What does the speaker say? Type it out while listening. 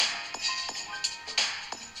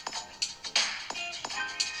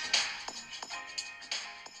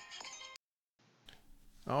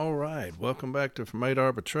All right, welcome back to From 8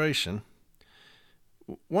 Arbitration.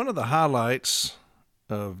 One of the highlights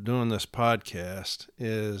of doing this podcast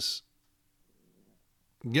is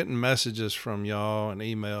getting messages from y'all and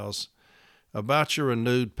emails about your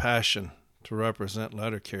renewed passion to represent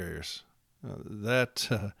letter carriers. That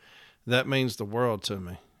means the world to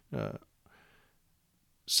me.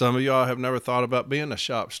 Some of y'all have never thought about being a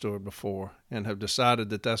shop steward before and have decided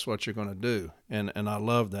that that's what you're going to do. And I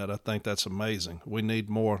love that. I think that's amazing. We need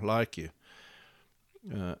more like you.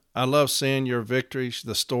 I love seeing your victories,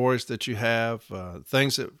 the stories that you have,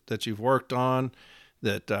 things that you've worked on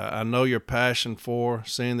that I know your passion for,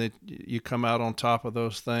 seeing that you come out on top of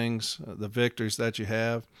those things, the victories that you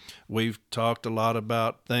have. We've talked a lot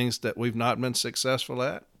about things that we've not been successful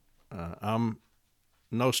at. I'm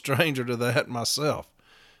no stranger to that myself.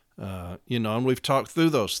 And we've talked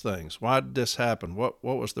through those things. Why did this happen? What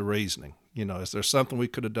was the reasoning? Is there something we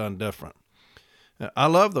could have done different? I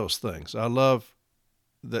love those things. I love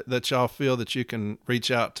that y'all feel that you can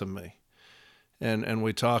reach out to me and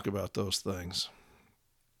we talk about those things.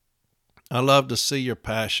 I love to see your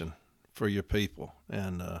passion for your people.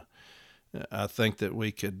 And, I think that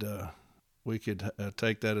we could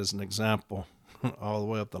take that as an example all the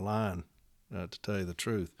way up the line, to tell you the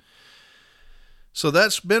truth. So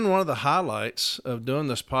that's been one of the highlights of doing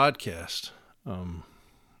this podcast.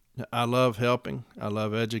 I love helping. I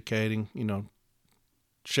love educating,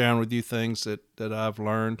 sharing with you things that I've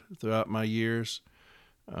learned throughout my years.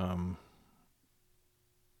 I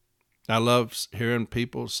love hearing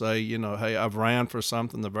people say, hey, I've ran for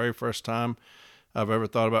something the very first time I've ever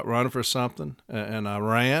thought about running for something, and I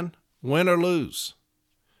ran, win or lose.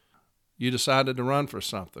 You decided to run for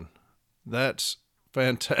something. That's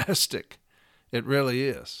fantastic. It really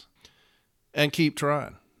is. And keep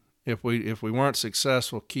trying. If we weren't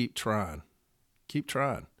successful, keep trying. Keep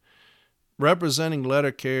trying. Representing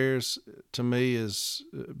letter carriers to me has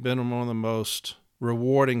been one of the most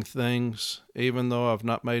rewarding things, even though I've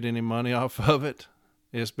not made any money off of it.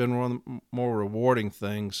 It's been one of the more rewarding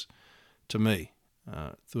things to me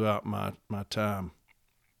throughout my time.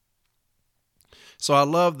 So I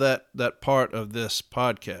love that part of this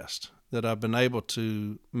podcast, that I've been able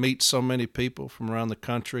to meet so many people from around the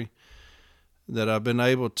country, that I've been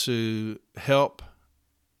able to help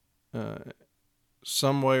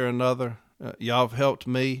some way or another. Y'all have helped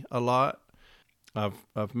me a lot.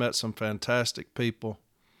 I've met some fantastic people,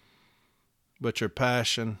 but your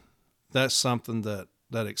passion, that's something that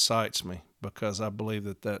excites me, because I believe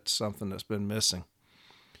that that's something that's been missing.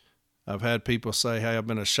 I've had people say, hey, I've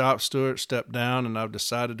been a shop steward, stepped down, and I've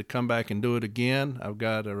decided to come back and do it again. I've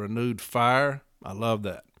got a renewed fire. I love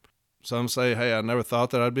that. Some say, hey, I never thought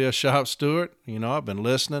that I'd be a shop steward. I've been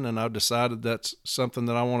listening, and I've decided that's something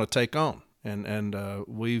that I want to take on. And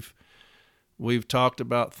we've talked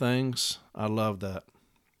about things. I love that.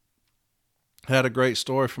 Had a great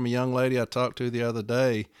story from a young lady I talked to the other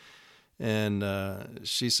day, and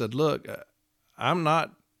she said, look, I'm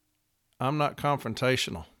not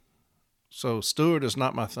confrontational. So steward is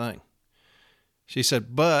not my thing. She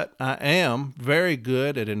said, but I am very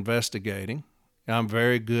good at investigating. I'm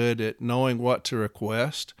very good at knowing what to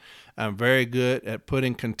request. I'm very good at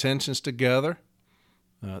putting contentions together.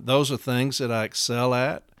 Those are things that I excel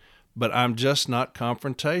at, but I'm just not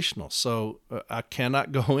confrontational. So I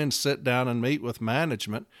cannot go in, sit down, and meet with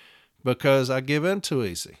management because I give in too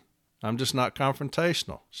easy. I'm just not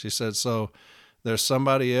confrontational. She said, so there's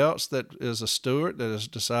somebody else that is a steward that has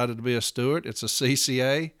decided to be a steward. It's a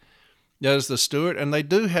CCA that is the steward, and they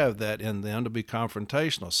do have that in them to be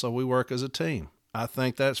confrontational. So we work as a team. I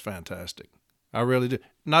think that's fantastic. I really do.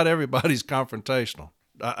 Not everybody's confrontational.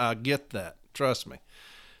 I get that. Trust me.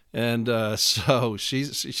 And so she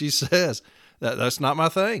says that's not my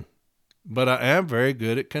thing, but I am very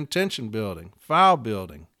good at contention building, file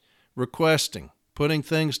building, requesting, putting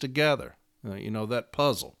things together. That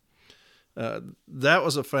puzzle. That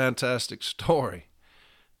was a fantastic story.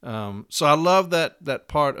 So I love that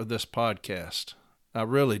part of this podcast. I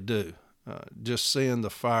really do. Just seeing the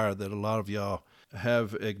fire that a lot of y'all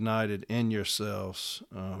have ignited in yourselves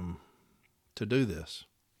to do this.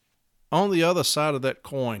 On the other side of that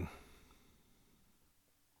coin,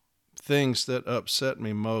 things that upset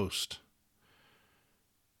me most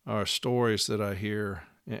are stories that I hear,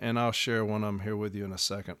 and I'll share one of them here with you in a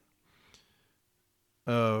second,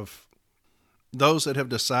 of those that have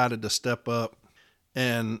decided to step up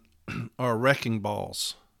and are wrecking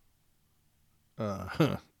balls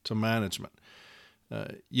to management.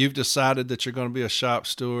 You've decided that you're going to be a shop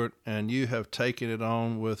steward, and you have taken it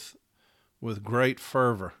on with great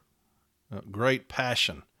fervor, great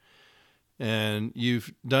passion, and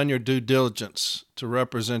you've done your due diligence to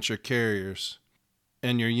represent your carriers,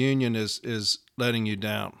 and your union is letting you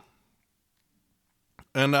down.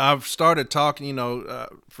 And I've started talking,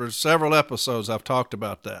 for several episodes, I've talked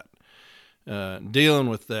about that, dealing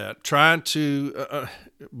with that, trying to,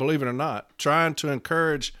 believe it or not, trying to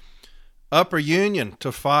encourage upper union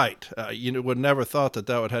to fight. Would never thought that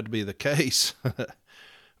would have to be the case,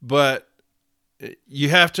 but you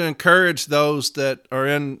have to encourage those that are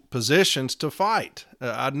in positions to fight.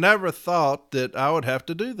 I never thought that I would have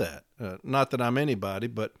to do that. Not that I'm anybody,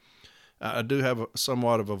 but I do have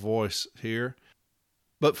somewhat of a voice here.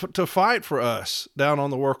 But to fight for us down on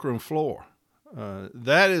the workroom floor,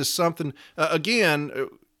 that is something, again,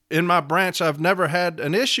 in my branch, I've never had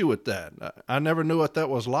an issue with that. I never knew what that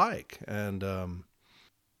was like. And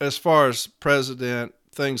as far as president,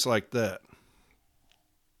 things like that.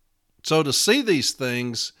 So to see these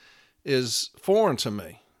things is foreign to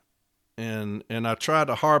me. And I try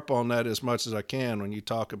to harp on that as much as I can when you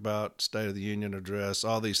talk about State of the Union address,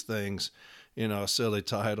 all these things, a silly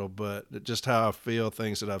title, but just how I feel,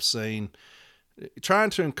 things that I've seen, trying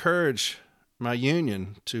to encourage my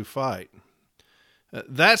union to fight.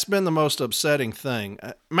 That's been the most upsetting thing.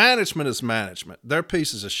 Management is management. They're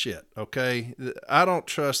pieces of shit, okay? I don't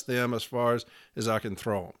trust them as far as I can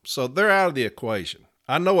throw them. So they're out of the equation.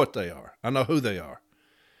 I know what they are. I know who they are.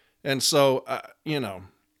 And so,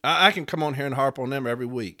 I can come on here and harp on them every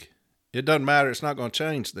week. It doesn't matter. It's not going to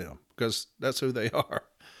change them because that's who they are.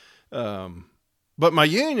 But my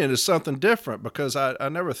union is something different because I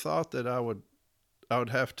never thought that I would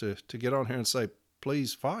have to get on here and say,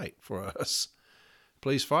 please fight for us.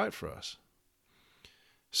 Please fight for us.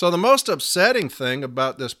 So the most upsetting thing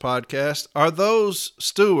about this podcast are those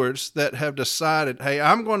stewards that have decided, hey,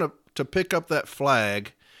 I'm going to pick up that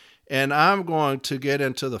flag and I'm going to get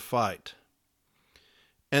into the fight.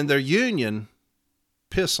 And their union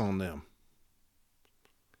piss on them.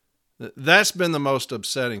 That's been the most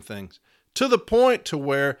upsetting thing. To the point to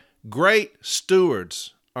where great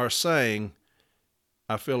stewards are saying,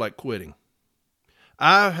 I feel like quitting.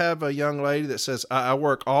 I have a young lady that says, I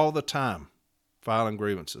work all the time filing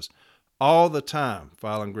grievances. All the time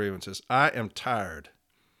filing grievances. I am tired.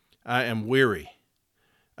 I am weary.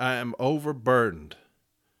 I am overburdened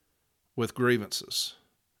with grievances.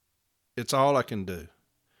 It's all I can do.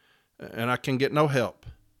 And I can get no help.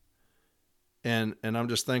 And I'm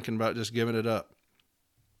just thinking about just giving it up.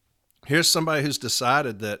 Here's somebody who's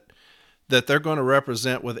decided that they're going to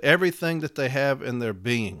represent with everything that they have in their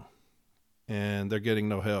being. And they're getting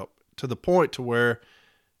no help. To the point to where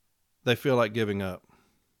they feel like giving up.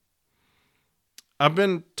 I've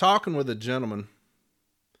been talking with a gentleman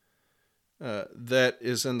that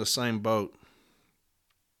is in the same boat.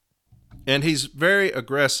 And he's very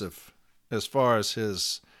aggressive as far as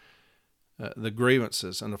his the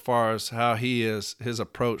grievances and as far as how he is, his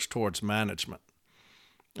approach towards management.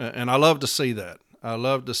 And I love to see that. I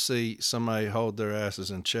love to see somebody hold their asses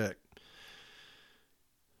in check.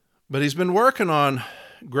 But he's been working on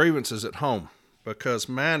grievances at home because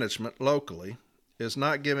management locally is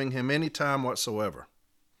not giving him any time whatsoever.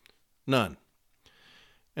 None.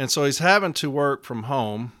 And so he's having to work from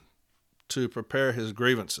home to prepare his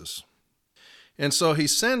grievances. And so he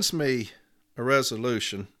sends me a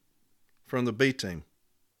resolution from the B team.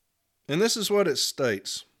 And this is what it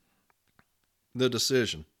states. The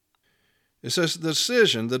decision. It says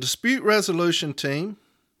the dispute resolution team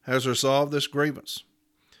has resolved this grievance.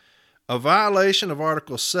 A violation of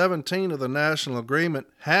Article 17 of the National Agreement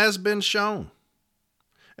has been shown,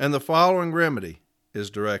 and the following remedy is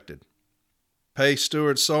directed. Pay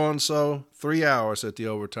steward so-and-so 3 hours at the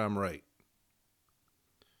overtime rate.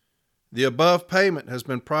 The above payment has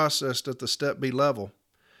been processed at the Step B level.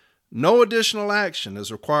 No additional action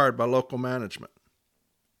is required by local management.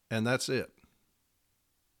 And that's it.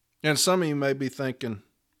 And some of you may be thinking,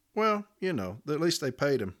 well, at least they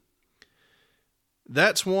paid him.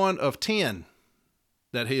 That's one of 10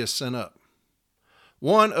 that he has sent up.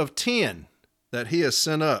 One of 10 that he has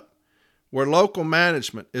sent up where local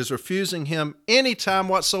management is refusing him any time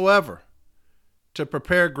whatsoever to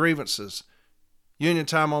prepare grievances. Union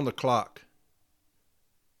time on the clock.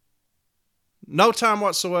 No time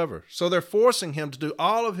whatsoever. So they're forcing him to do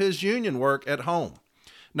all of his union work at home.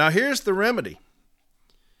 Now here's the remedy.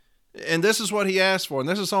 And this is what he asked for. And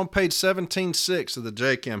this is on page 17.6 of the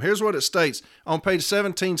JCAM. Here's what it states on page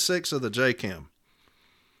 17.6 of the JCAM.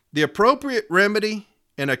 The appropriate remedy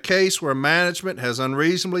in a case where management has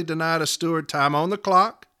unreasonably denied a steward time on the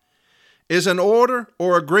clock is an order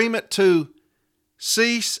or agreement to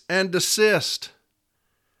cease and desist,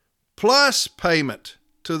 plus payment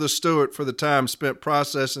to the steward for the time spent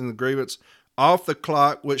processing the grievance off the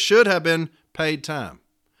clock, which should have been paid time.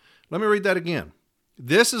 Let me read that again.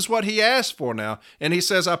 This is what he asked for now. And he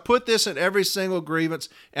says, I put this in every single grievance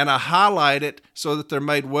and I highlight it so that they're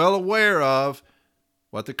made well aware of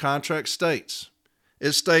what the contract states.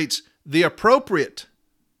 It states the appropriate,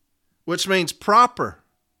 which means proper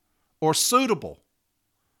or suitable.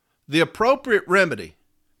 The appropriate remedy,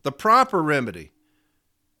 the proper remedy,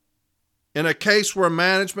 in a case where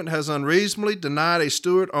management has unreasonably denied a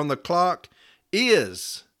steward on the clock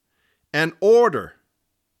is an order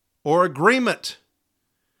or agreement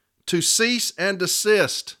to cease and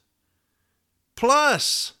desist,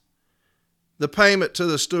 plus the payment to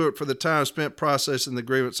the steward for the time spent processing the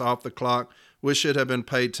grievance off the clock, which should have been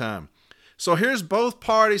paid time. So here's both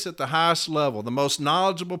parties at the highest level, the most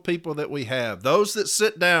knowledgeable people that we have, those that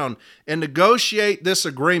sit down and negotiate this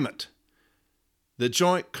agreement, the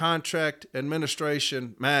Joint Contract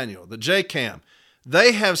Administration Manual, the JCAM.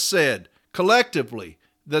 They have said collectively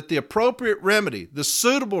that the appropriate remedy, the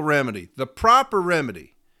suitable remedy, the proper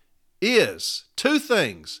remedy is two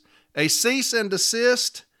things: a cease and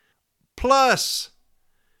desist plus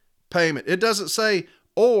payment. It doesn't say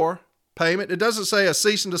or payment. It doesn't say a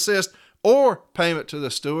cease and desist or payment to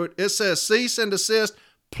the steward. It says cease and desist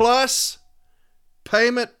plus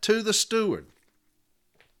payment to the steward.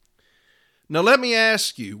 Now let me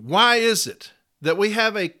ask you, why is it that we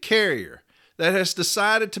have a carrier that has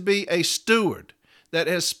decided to be a steward, that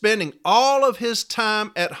is spending all of his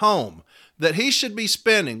time at home, that he should be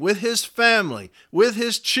spending with his family, with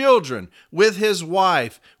his children, with his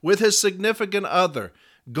wife, with his significant other,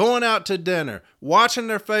 going out to dinner, watching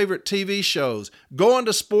their favorite TV shows, going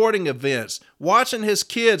to sporting events, watching his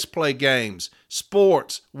kids play games,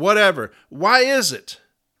 sports, whatever? Why is it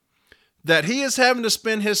that he is having to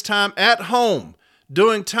spend his time at home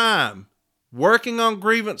doing time, working on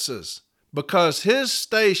grievances, because his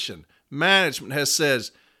station management has said,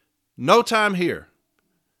 no time here.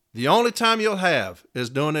 The only time you'll have is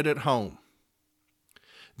doing it at home.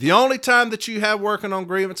 The only time that you have working on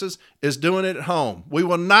grievances is doing it at home. We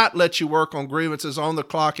will not let you work on grievances on the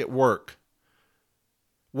clock at work.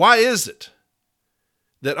 Why is it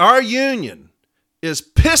that our union is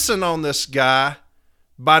pissing on this guy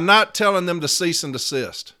by not telling them to cease and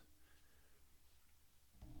desist?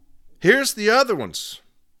 Here's the other ones.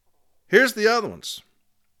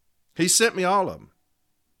 He sent me all of them.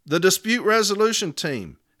 The dispute resolution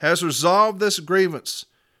team has resolved this grievance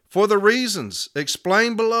for the reasons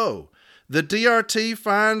explained below. The DRT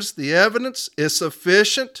finds the evidence is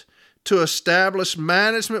sufficient to establish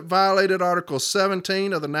management violated Article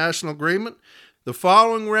 17 of the National Agreement. The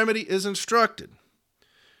following remedy is instructed.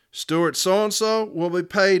 Steward so-and-so will be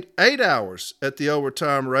paid 8 hours at the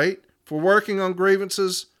overtime rate for working on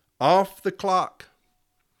grievances off the clock.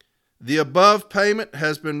 The above payment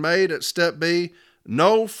has been made at Step B.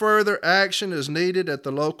 No further action is needed at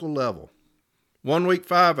the local level. 1 week,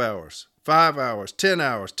 5 hours, 5 hours, 10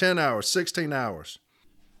 hours, 10 hours, 16 hours.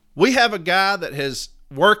 We have a guy that is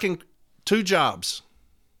working 2 jobs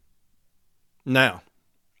now,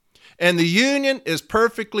 and the union is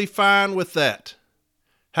perfectly fine with that.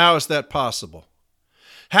 How is that possible?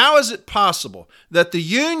 How is it possible that the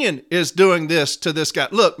union is doing this to this guy?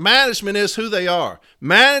 Look, management is who they are.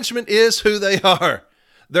 Management is who they are.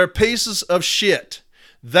 They're pieces of shit.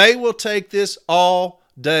 They will take this all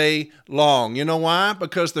day long. You know why?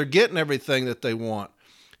 Because they're getting everything that they want.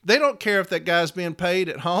 They don't care if that guy's being paid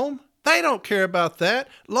at home. They don't care about that.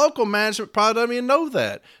 Local management probably doesn't even know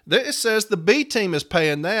that. It says the B team is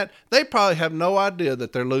paying that. They probably have no idea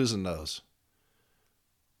that they're losing those.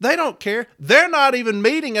 They don't care. They're not even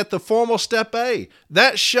meeting at the formal Step A.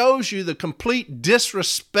 That shows you the complete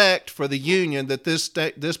disrespect for the union that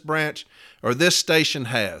this branch or this station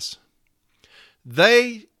has.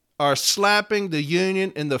 They are slapping the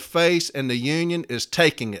union in the face, and the union is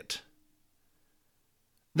taking it.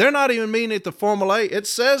 They're not even meeting at the Formal A. It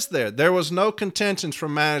says there was no contentions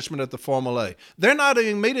from management at the Formal A. They're not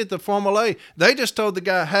even meeting at the Formal A. They just told the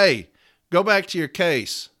guy, hey, go back to your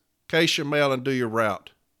case your mail, and do your route.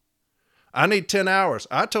 I need 10 hours.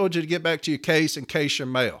 I told you to get back to your case and case your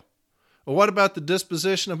mail. Well, what about the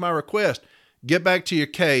disposition of my request? Get back to your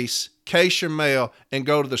case your mail, and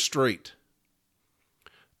go to the street.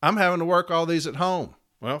 I'm having to work all these at home.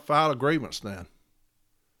 Well, file a grievance then.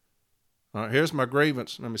 All right, here's my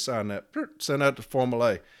grievance. Let me sign that. Send that to Formal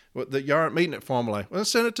A. Well, you aren't meeting at Formal A. Well,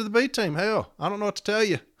 send it to the B team. Hell, I don't know what to tell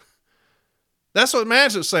you. That's what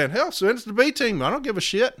management's saying. Hell, send it to the B team. I don't give a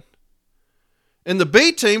shit. And the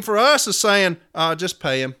B team for us is saying, just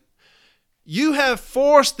pay him. You have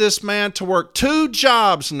forced this man to work 2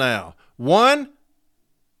 jobs now. One,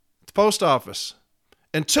 at the post office,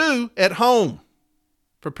 And 2, at home,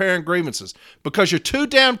 preparing grievances, because you're too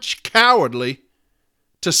damn cowardly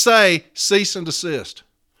to say cease and desist.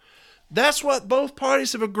 That's what both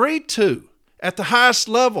parties have agreed to at the highest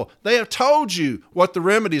level. They have told you what the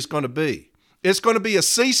remedy is going to be. It's going to be a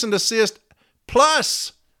cease and desist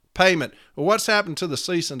plus payment. Well, what's happened to the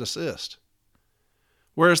cease and desist?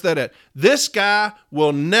 Where's that at? This guy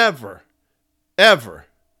will never, ever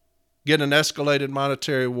get an escalated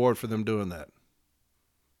monetary award for them doing that.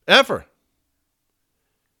 Ever.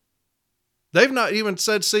 They've not even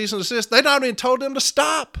said cease and desist. They've not even told them to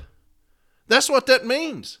stop. That's what that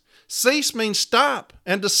means. Cease means stop,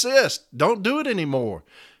 and desist. Don't do it anymore.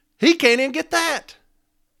 He can't even get that.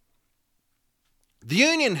 The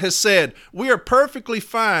union has said, we are perfectly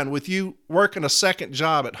fine with you working a second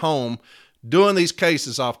job at home, doing these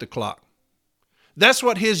cases off the clock. That's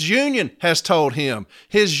what his union has told him.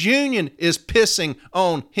 His union is pissing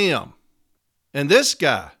on him. And this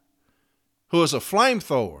guy, who is a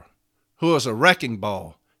flamethrower, who is a wrecking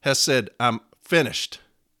ball, has said, I'm finished.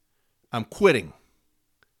 I'm quitting.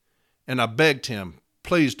 And I begged him,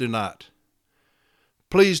 please do not.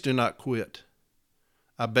 Please do not quit.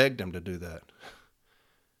 I begged him to do that.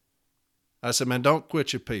 I said, man, don't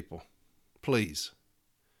quit your people, please.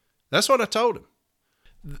 That's what I told him.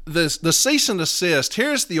 The cease and desist,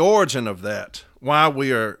 here's the origin of that, why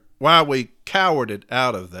we cowarded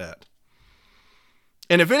out of that.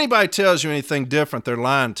 And if anybody tells you anything different, they're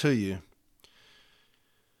lying to you.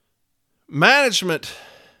 Management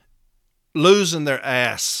losing their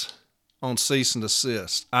ass on cease and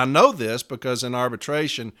desist. I know this because in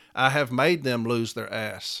arbitration, I have made them lose their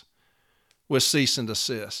ass with cease and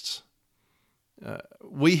desists.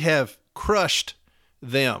 We have crushed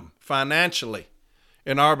them financially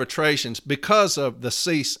in arbitrations because of the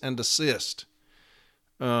cease and desist.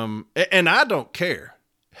 And I don't care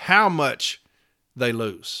how much they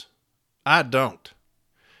lose. I don't.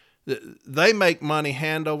 They make money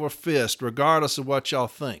hand over fist, regardless of what y'all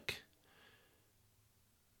think.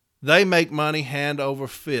 They make money hand over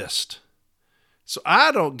fist. So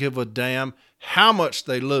I don't give a damn how much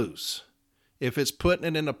they lose if it's putting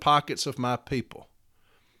it in the pockets of my people.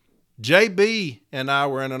 JB and I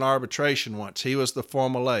were in an arbitration once. He was the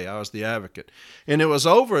Formula A. I was the advocate. And it was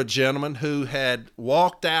over a gentleman who had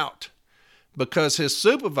walked out because his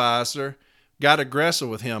supervisor got aggressive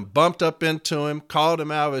with him, bumped up into him, called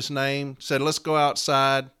him out of his name, said, let's go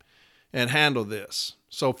outside and handle this.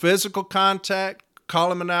 So physical contact,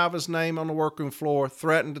 call him out of his name on the workroom floor,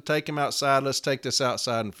 threatened to take him outside. Let's take this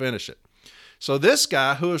outside and finish it. So this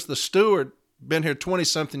guy, who is the steward, been here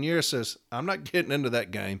 20-something years, says, I'm not getting into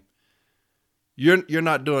that game. You're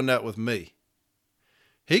not doing that with me.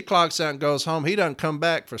 He clocks out and goes home. He doesn't come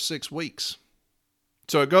back for 6 weeks.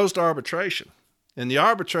 So it goes to arbitration. And the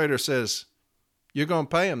arbitrator says, you're going to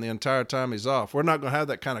pay him the entire time he's off. We're not going to have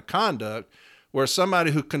that kind of conduct where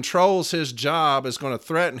somebody who controls his job is going to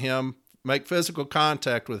threaten him, make physical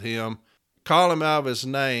contact with him, call him out of his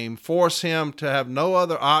name, force him to have no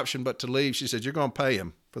other option but to leave. She said, you're going to pay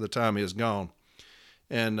him for the time he is gone.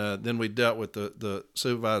 And then we dealt with the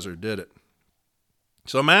supervisor who did it.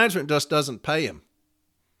 So management just doesn't pay him.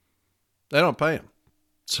 They don't pay him.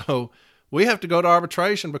 So we have to go to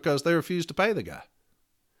arbitration because they refuse to pay the guy.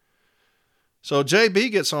 So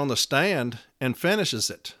JB gets on the stand and finishes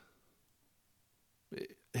it.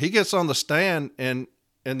 He gets on the stand and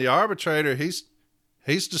the arbitrator, he's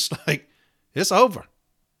just like, it's over.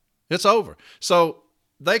 It's over. So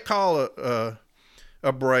they call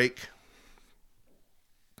a break.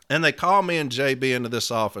 And they call me and JB into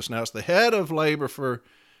this office. Now, it's the head of labor for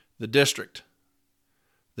the district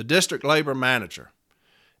labor manager,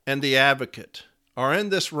 and the advocate are in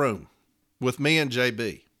this room with me and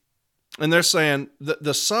JB. And they're saying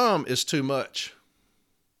the sum is too much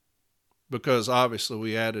because obviously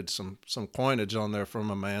we added some coinage on there from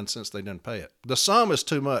a man since they didn't pay it. The sum is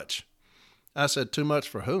too much. I said, too much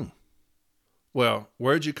for whom? Well,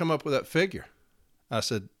 where'd you come up with that figure? I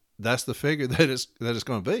said, that's the figure that it's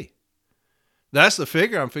going to be. That's the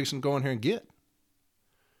figure I'm fixing to go in here and get.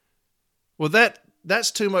 Well,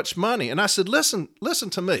 that's too much money. And I said, listen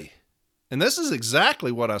to me. And this is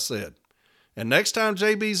exactly what I said. And next time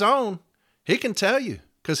JB's on, he can tell you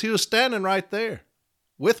because he was standing right there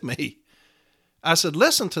with me. I said,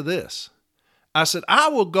 listen to this. I said, I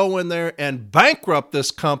will go in there and bankrupt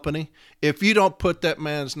this company if you don't put that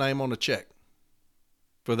man's name on a check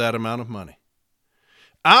for that amount of money.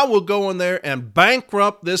 I will go in there and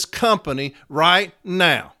bankrupt this company right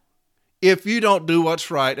now if you don't do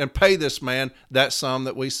what's right and pay this man that sum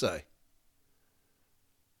that we say.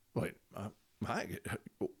 Wait,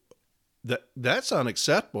 that's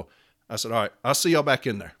unacceptable. I said, all right, I'll see y'all back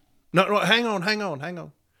in there. No, hang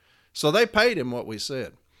on. So they paid him what we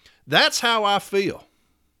said. That's how I feel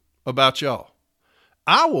about y'all.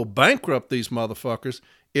 I will bankrupt these motherfuckers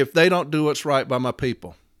if they don't do what's right by my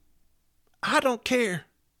people. I don't care.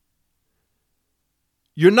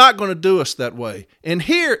 You're not going to do us that way. And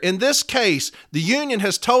here, in this case, the union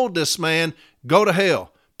has told this man, go to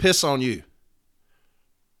hell, piss on you.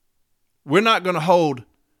 We're not going to hold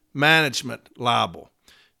management liable.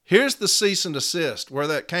 Here's the cease and desist, where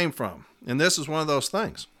that came from. And this is one of those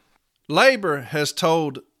things. Labor has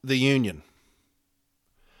told the union,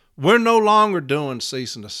 we're no longer doing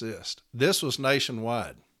cease and desist. This was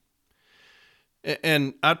nationwide.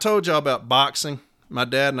 And I told y'all about boxing. My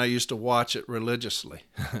dad and I used to watch it religiously.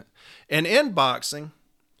 And in boxing,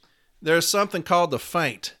 there's something called the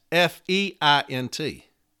feint, F-E-I-N-T,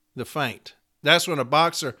 the feint. That's when a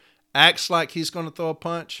boxer acts like he's going to throw a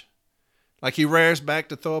punch, like he rears back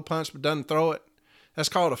to throw a punch but doesn't throw it. That's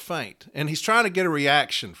called a feint. And he's trying to get a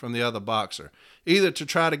reaction from the other boxer, either to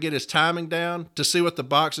try to get his timing down, to see what the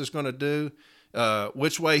boxer's going to do,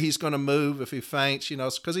 which way he's going to move if he feints,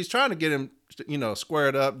 because he's trying to get him,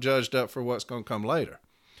 squared up, judged up for what's going to come later.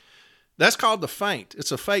 That's called the feint.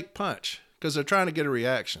 It's a fake punch because they're trying to get a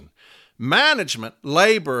reaction. Management,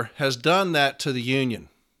 labor, has done that to the union.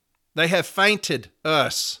 They have feinted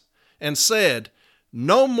us and said,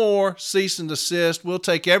 no more cease and desist. We'll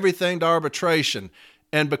take everything to arbitration.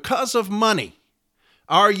 And because of money,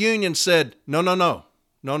 our union said, no.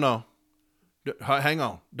 Hang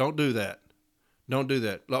on. Don't do that.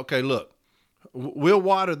 Okay, look, we'll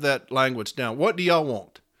water that language down. What do y'all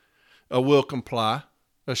want? A will comply,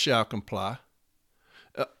 a shall comply.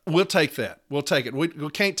 We'll take that. We'll take it. We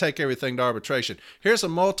can't take everything to arbitration. Here's a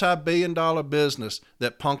multi-billion-dollar business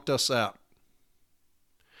that punked us out.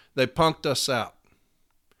 They punked us out.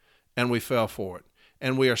 And we fell for it.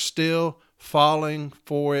 And we are still falling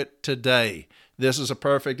for it today. This is a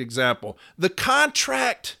perfect example. The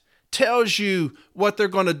contract tells you what they're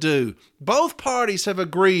going to do. Both parties have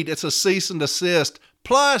agreed it's a cease and desist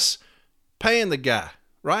plus paying the guy,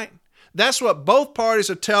 right? That's what both parties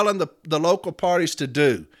are telling the local parties to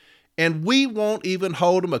do. And we won't even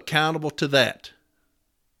hold them accountable to that.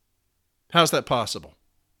 How's that possible?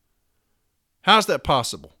 How's that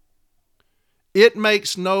possible? It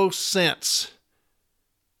makes no sense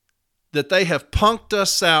that they have punked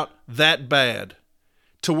us out that bad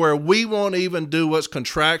to where we won't even do what's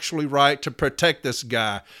contractually right to protect this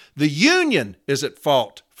guy. The union is at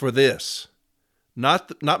fault for this,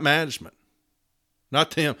 not management,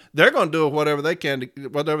 not them. They're going to do whatever they can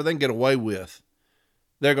get away with.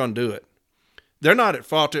 They're going to do it. They're not at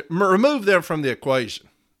fault. Remove them from the equation.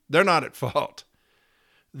 They're not at fault.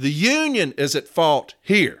 The union is at fault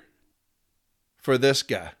here. For this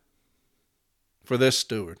guy, for this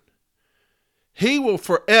steward. He will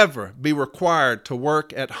forever be required to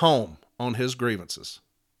work at home on his grievances.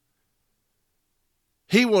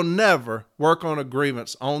 He will never work on a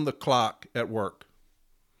grievance on the clock at work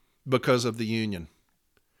because of the union.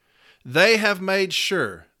 They have made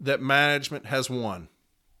sure that management has won.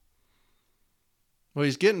 Well,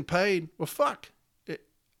 he's getting paid. Well, fuck.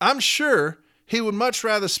 I'm sure he would much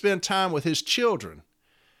rather spend time with his children,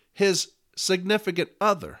 his significant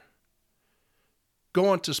other,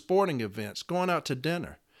 going to sporting events, going out to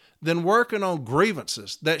dinner, than working on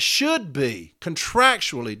grievances that should be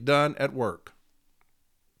contractually done at work.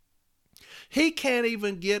 He can't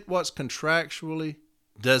even get what's contractually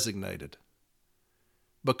designated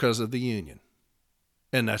because of the union.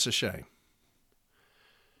 And that's a shame.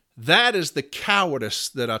 That is the cowardice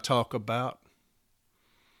that I talk about.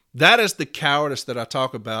 That is the cowardice that I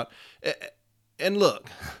talk about. And look,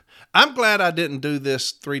 I'm glad I didn't do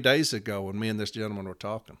this 3 days ago when me and this gentleman were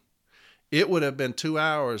talking. It would have been 2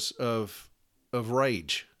 hours of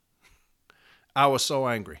rage. I was so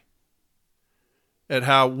angry at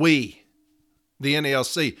how we, the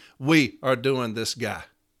NALC, we are doing this guy.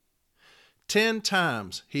 10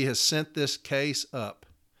 times he has sent this case up,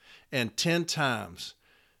 and 10 times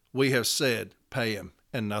we have said, pay him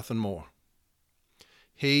and nothing more.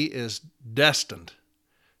 He is destined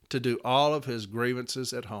to do all of his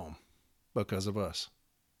grievances at home because of us.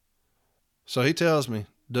 So he tells me,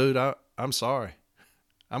 dude, I'm sorry.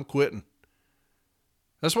 I'm quitting.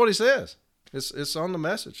 That's what he says. It's on the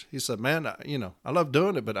message. He said, man, I love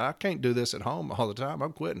doing it, but I can't do this at home all the time.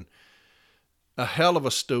 I'm quitting. A hell of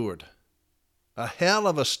a steward. A hell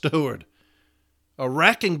of a steward. A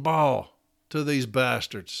wrecking ball to these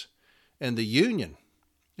bastards. And the union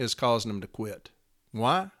is causing them to quit.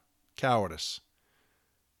 Why? Cowardice.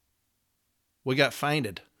 We got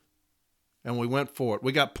fainted, and we went for it.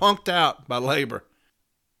 We got punked out by labor.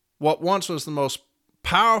 what once was the most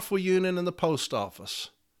powerful union in the post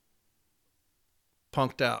office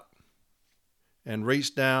punked out and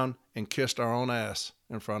reached down and kissed our own ass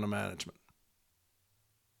in front of management.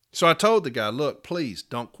 So I told the guy, look, please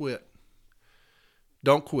don't quit.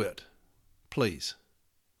 Don't quit. Please.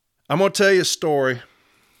 I'm going to tell you a story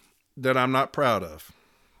that I'm not proud of.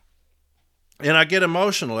 And I get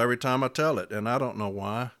emotional every time I tell it, and I don't know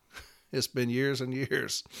why. It's been years and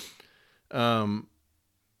years.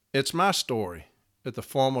 It's my story at the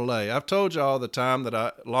Formula A. I've told you all the time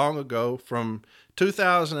that long ago, from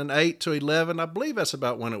 2008 to 11, I believe that's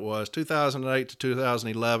about when it was, 2008 to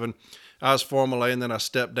 2011, I was Formula A, and then I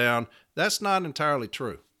stepped down. That's not entirely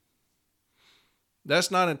true.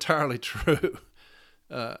 That's not entirely true.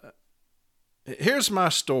 Here's my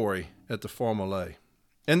story at the Formula A.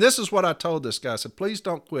 And this is what I told this guy. I said, please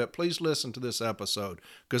don't quit. Please listen to this episode,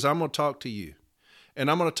 because I'm going to talk to you. And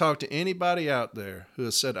I'm going to talk to anybody out there who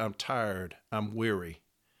has said, I'm tired, I'm weary,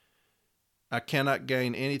 I cannot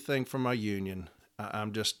gain anything from my union.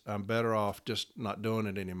 I'm better off just not doing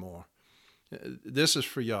it anymore. This is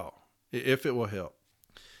for y'all, if it will help.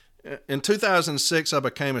 In 2006, I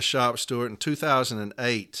became a shop steward. In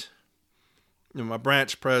 2008, my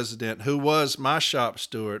branch president, who was my shop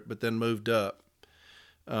steward but then moved up,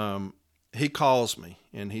 he calls me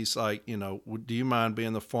and he's like, do you mind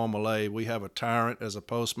being the Formula A? We have a tyrant as a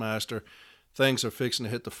postmaster. Things are fixing to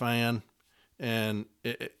hit the fan. And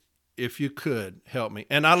if you could help me.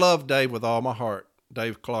 And I love Dave with all my heart.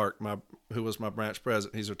 Dave Clark, who was my branch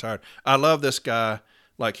president, he's retired. I love this guy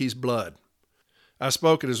like he's blood. I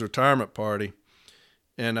spoke at his retirement party,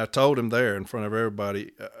 and I told him there in front of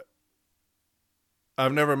everybody,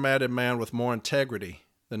 I've never met a man with more integrity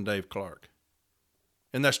than Dave Clark.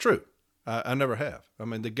 And that's true. I never have. I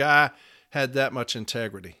mean, the guy had that much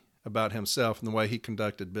integrity about himself and the way he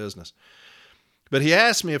conducted business. But he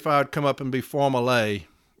asked me if I would come up and be Formula A,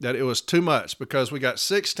 that it was too much because we got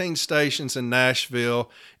 16 stations in Nashville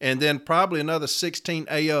and then probably another 16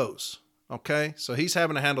 AOs. Okay, so he's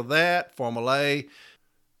having to handle that, Formula A.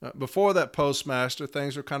 Before that postmaster,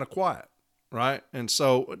 things were kind of quiet, right? And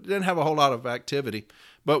so it didn't have a whole lot of activity.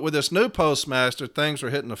 But with this new postmaster, things were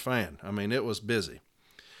hitting the fan. I mean, it was busy.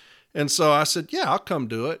 And so I said, yeah, I'll come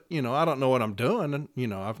do it. I don't know what I'm doing.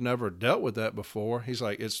 And, I've never dealt with that before. He's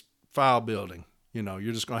like, it's file building.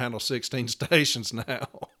 You're just going to handle 16 stations now.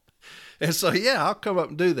 And so, yeah, I'll come up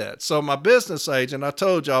and do that. So my business agent, I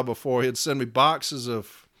told y'all before, he'd send me boxes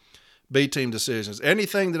of B-team decisions,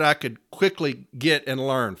 anything that I could quickly get and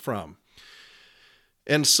learn from.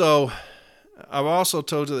 And so I've also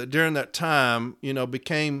told you that during that time,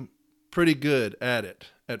 became pretty good at it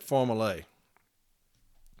at Formula A.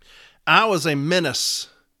 I was a menace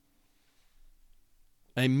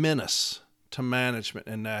to management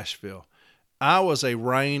in Nashville. I was a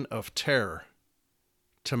reign of terror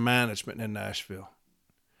to management in Nashville.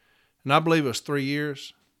 And I believe it was 3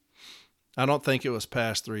 years. I don't think it was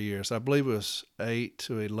past 3 years. I believe it was 8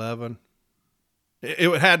 to 11.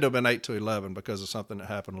 It had to have been 8 to 11 because of something that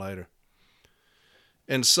happened later.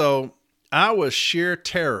 And so I was sheer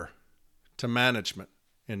terror to management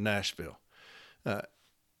in Nashville.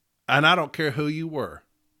 And I don't care who you were,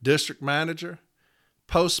 district manager,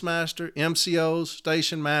 postmaster, MCOs,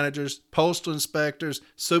 station managers, postal inspectors,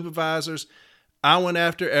 supervisors. I went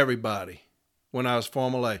after everybody when I was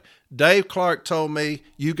Formula A. Dave Clark told me,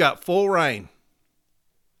 you got full reign.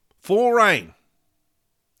 Full reign.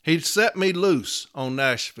 He set me loose on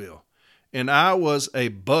Nashville, and I was a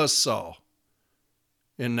buzzsaw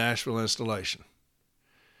in Nashville installation.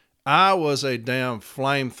 I was a damn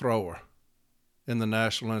flamethrower in the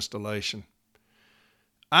Nashville installation.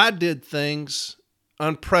 I did things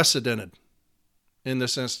unprecedented in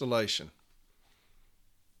this installation.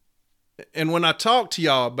 And when I talk to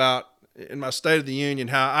y'all about, in my State of the Union,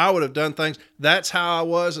 how I would have done things, that's how I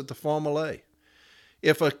was at the Formula A.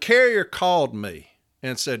 If a carrier called me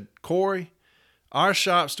and said, Corey, our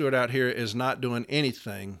shop steward out here is not doing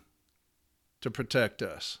anything to protect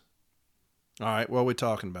us. All right, what are we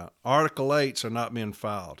talking about? Article 8s are not being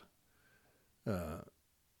filed.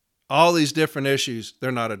 All these different issues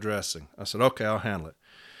they're not addressing. I said, okay, I'll handle it.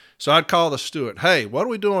 So I'd call the steward. Hey, what are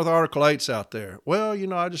we doing with Article 8s out there? Well,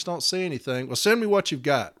 I just don't see anything. Well, send me what you've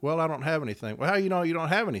got. Well, I don't have anything. Well, how you know you don't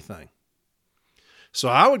have anything? So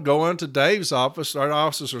I would go into Dave's office. Our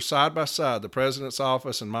offices are side by side, the president's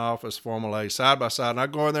office and my office, Formula A, side by side. And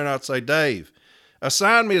I'd go in there and I'd say, Dave,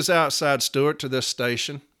 assign me as outside steward to this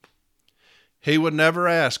station. He would never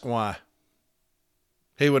ask why.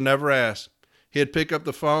 He would never ask. He'd pick up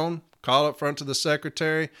the phone, call up front to the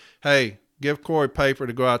secretary. Hey, give Corey paper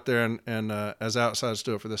to go out there and as outside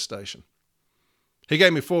steward for this station. He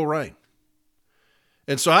gave me full reign.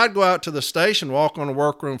 And so I'd go out to the station, walk on the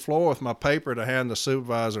workroom floor with my paper to hand the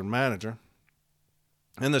supervisor and manager.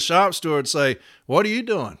 And the shop steward would say, "What are you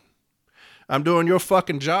doing?" "I'm doing your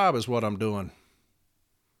fucking job is what I'm doing.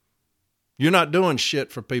 You're not doing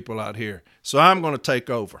shit for people out here. So I'm going to take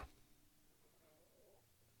over."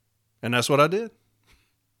 And that's what I did.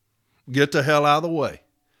 Get the hell out of the way.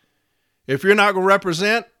 If you're not going to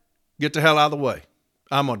represent, get the hell out of the way.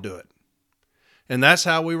 I'm going to do it. And that's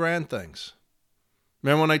how we ran things.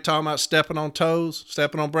 Remember when they talking about stepping on toes,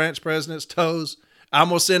 stepping on branch president's toes? I'm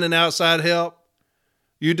going to send in outside help.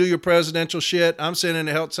 You do your presidential shit. I'm sending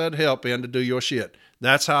the outside help in to do your shit.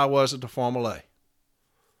 That's how I was at the Formula A.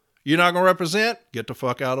 You're not going to represent? Get the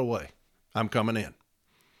fuck out of the way. I'm coming in.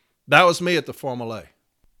 That was me at the Formula A.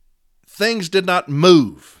 Things did not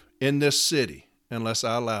move in this city unless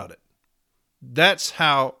I allowed it. That's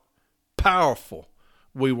how powerful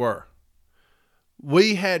we were.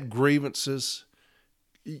 We had grievances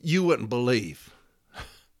you wouldn't believe.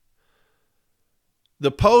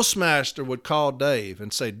 The postmaster would call Dave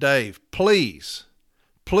and say, "Dave, please,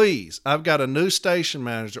 I've got a new station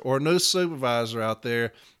manager or a new supervisor out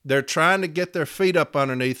there. They're trying to get their feet up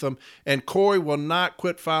underneath them, and Corey will not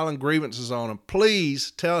quit filing grievances on them.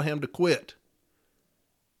 Please tell him to quit."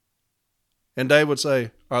 And Dave would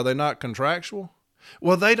say, "Are they not contractual?"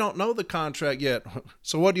 "Well, they don't know the contract yet."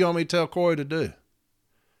 "So what do you want me to tell Corey to do?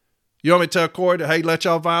 You want me to tell Corey to, hey, let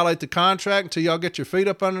y'all violate the contract until y'all get your feet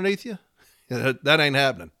up underneath you?" That ain't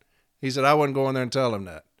happening. He said, "I wouldn't go in there and tell him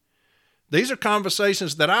that." These are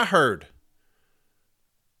conversations that I heard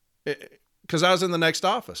because I was in the next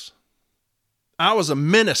office. I was a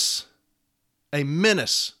menace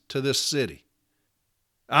to this city.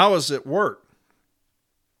 I was at work,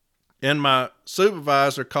 and my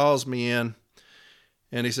supervisor calls me in,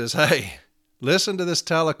 and he says, "Hey, listen to this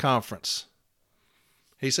teleconference."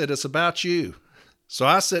 He said, "It's about you." So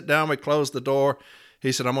I sit down, we close the door.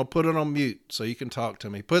 He said, "I'm going to put it on mute so you can talk to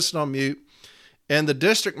me." He puts it on mute, and the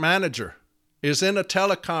district manager is in a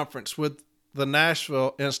teleconference with the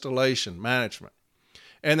Nashville installation management.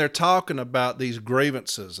 And they're talking about these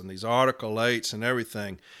grievances and these Article 8s and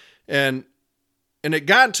everything. And it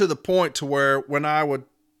got to the point to where when I would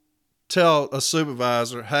tell a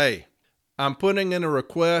supervisor, "Hey, I'm putting in a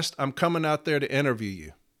request. I'm coming out there to interview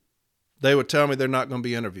you," they would tell me they're not going to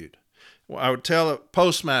be interviewed. Well, I would tell a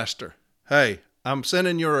postmaster, "Hey, I'm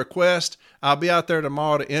sending your request. I'll be out there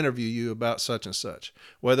tomorrow to interview you about such and such,"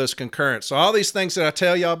 whether it's concurrence. So all these things that I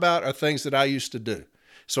tell y'all about are things that I used to do.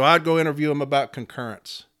 So I'd go interview them about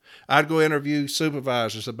concurrence. I'd go interview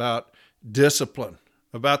supervisors about discipline,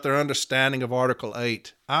 about their understanding of Article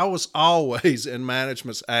 8. I was always in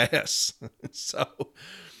management's ass.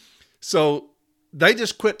 So they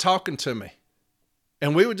just quit talking to me.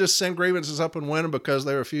 And we would just send grievances up and win them because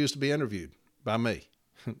they refused to be interviewed by me.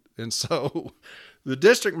 And so the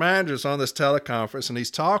district manager's on this teleconference, and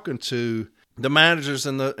he's talking to the managers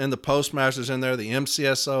and the postmasters in there, the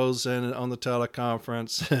MCSOs in on the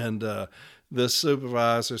teleconference, and the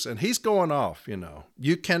supervisors, and he's going off.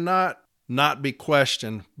 You cannot not be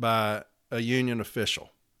questioned by a union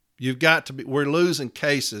official. You've got to be. We're losing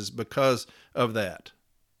cases because of that.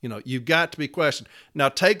 You've got to be questioned. Now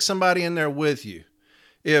take somebody in there with you.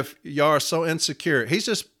 If you are so insecure, he's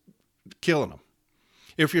just killing them.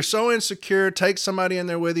 If you're so insecure, take somebody in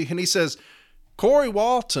there with you. And he says, Corey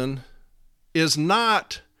Walton is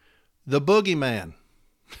not the boogeyman.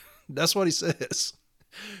 That's what he says.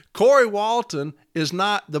 Corey Walton is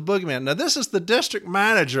not the boogeyman. Now, this is the district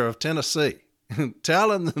manager of Tennessee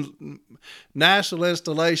telling the national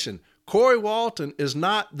installation, Corey Walton is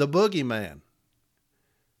not the boogeyman.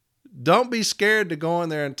 Don't be scared to go in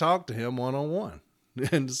there and talk to him one-on-one.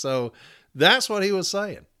 And so that's what he was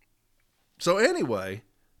saying. So anyway,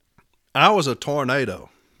 I was a tornado,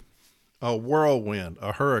 a whirlwind,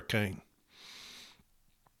 a hurricane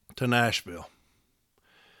to Nashville.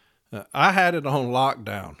 I had it on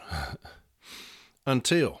lockdown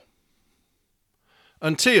until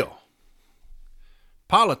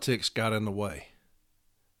politics got in the way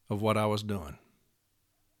of what I was doing.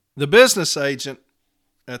 The business agent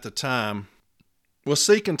at the time was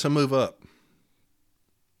seeking to move up.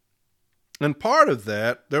 And part of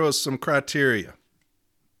that, there was some criteria.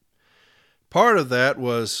 Part of that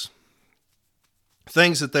was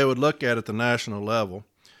things that they would look at the national level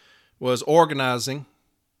was organizing.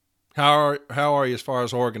 How are you as far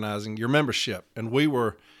as organizing your membership? And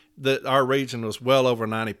our region was well over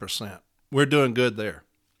 90%. We're doing good there.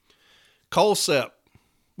 Colsep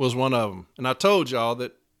was one of them. And I told y'all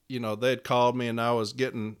that, they'd called me and I was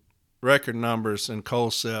getting record numbers in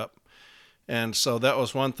Colsep. And so that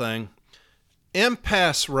was one thing.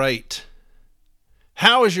 impasse rate.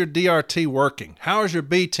 How is your DRT working? How is your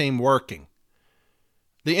B team working?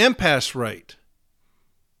 The impasse rate.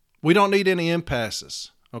 We don't need any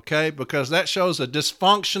impasses, okay? Because that shows a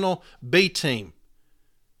dysfunctional B team.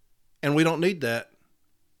 And we don't need that.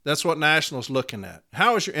 That's what National's looking at.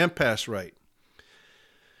 How is your impasse rate?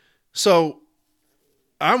 So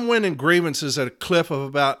I'm winning grievances at a clip of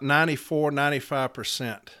about 94,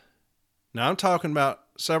 95%. Now I'm talking about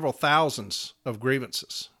several thousands of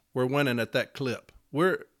grievances. We're winning at that clip.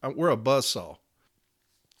 We're a buzzsaw.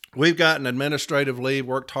 We've gotten administrative leave,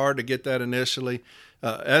 worked hard to get that initially.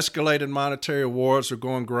 Escalated monetary awards are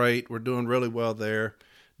going great. We're doing really well there.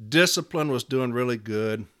 Discipline was doing really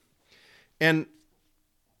good. And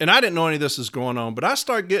I didn't know any of this was going on, but I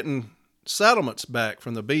started getting settlements back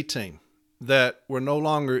from the B team that were no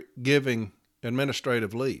longer giving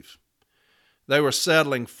administrative leave. They were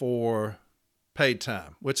settling for paid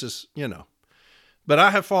time, which is, but I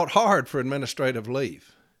have fought hard for administrative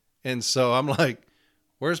leave. And so I'm like,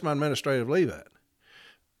 where's my administrative leave at?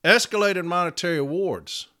 Escalated monetary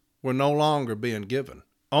awards were no longer being given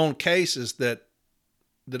on cases that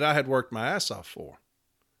I had worked my ass off for.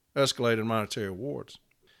 Escalated monetary awards.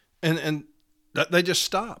 And they just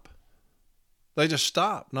stop. They just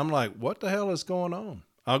stop. And I'm like, what the hell is going on?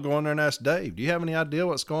 I'll go in there and ask Dave, do you have any idea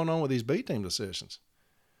what's going on with these B team decisions?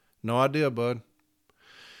 No idea, bud.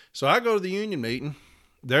 So I go to the union meeting.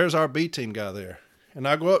 There's our B team guy there. And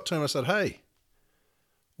I go up to him and I said, hey,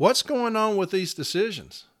 what's going on with these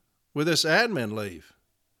decisions? With this admin leave?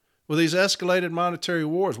 With these escalated monetary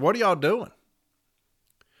awards? What are y'all doing?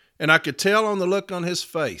 And I could tell on the look on his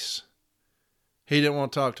face, he didn't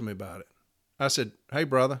want to talk to me about it. I said, hey,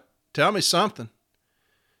 brother, tell me something.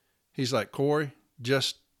 He's like, Corey,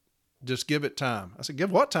 just give it time. I said,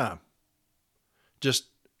 give what time? Just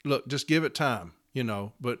give it time,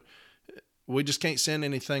 but we just can't send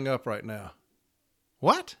anything up right now.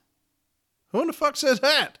 What? Who in the fuck says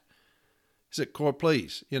that? He said, Corey,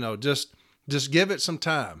 please, just give it some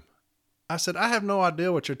time. I said, I have no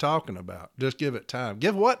idea what you're talking about. Just give it time.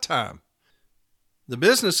 Give what time? The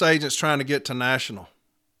business agent's trying to get to National.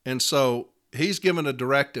 And so he's given a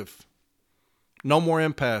directive. No more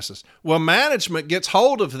impasses. Well, management gets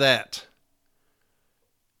hold of that.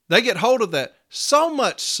 They get hold of that. So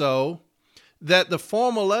much so that the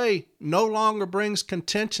Formal A no longer brings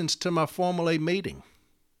contentions to my Formal A meeting.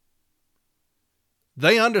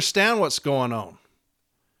 They understand what's going on.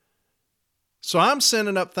 So I'm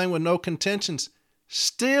sending up thing with no contentions.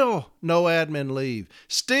 Still no admin leave.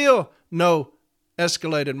 Still no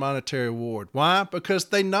escalated monetary award. Why? Because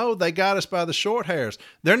they know they got us by the short hairs.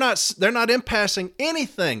 They're not impassing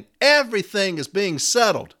anything. Everything is being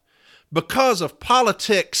settled because of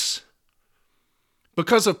politics.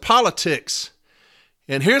 Because of politics.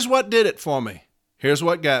 And here's what did it for me. Here's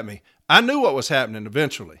what got me. I knew what was happening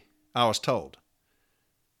eventually. I was told.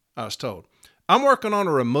 I'm working on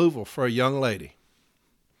a removal for a young lady.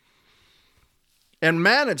 And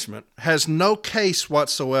management has no case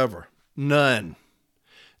whatsoever. None.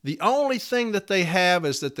 The only thing that they have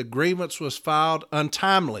is that the grievance was filed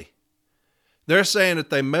untimely. They're saying that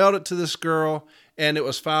they mailed it to this girl and it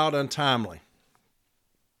was filed untimely.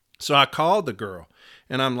 So I called the girl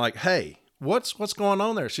and I'm like, hey, what's going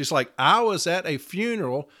on there? She's like, I was at a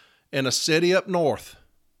funeral in a city up north.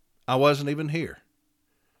 I wasn't even here.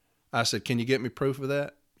 I said, can you get me proof of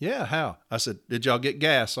that? Yeah, how? I said, did y'all get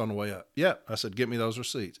gas on the way up? Yep. I said, get me those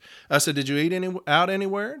receipts. I said, did you eat out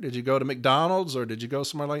anywhere? Did you go to McDonald's or did you go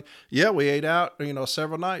somewhere like, yeah, we ate out,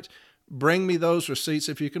 several nights. Bring me those receipts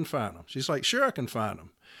if you can find them. She's like, sure, I can find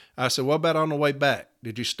them. I said, what about on the way back?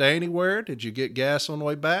 Did you stay anywhere? Did you get gas on the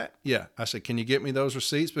way back? Yeah. I said, can you get me those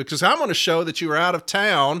receipts? Because I'm going to show that you were out of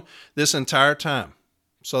town this entire time.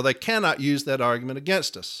 So they cannot use that argument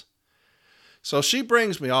against us. So she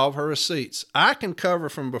brings me all of her receipts. I can cover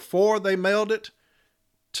from before they mailed it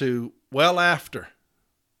to well after,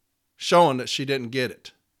 showing that she didn't get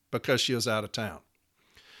it because she was out of town.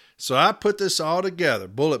 So I put this all together,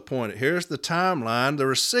 bullet pointed. Here's the timeline, the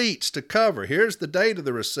receipts to cover. Here's the date of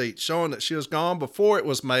the receipt, showing that she was gone before it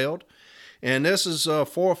was mailed. And this is 4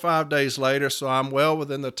 or 5 days later, so I'm well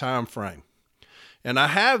within the time frame. And I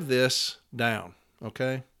have this down,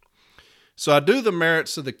 okay? So I do the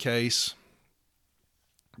merits of the case.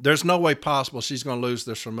 There's no way possible she's going to lose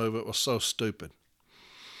this removal. It was so stupid.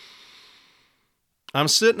 I'm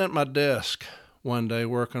sitting at my desk one day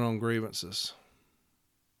working on grievances.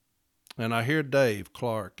 And I hear Dave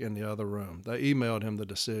Clark in the other room. They emailed him the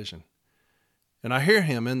decision. And I hear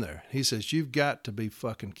him in there. He says, you've got to be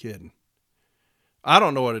fucking kidding. I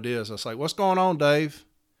don't know what it is. I was like, what's going on, Dave?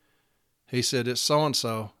 He said, it's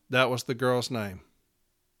so-and-so. That was the girl's name.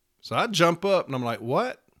 So I jump up and I'm like,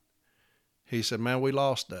 what? He said, man, we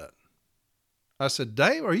lost that. I said,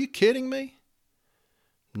 Dave, are you kidding me?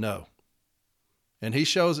 No. And he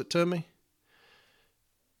shows it to me.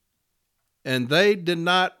 And they did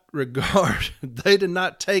not they did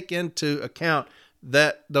not take into account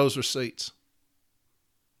those receipts.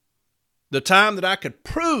 The time that I could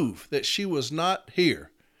prove that she was not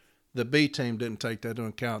here, the B team didn't take that into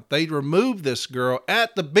account. They removed this girl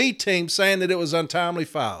at the B team saying that it was untimely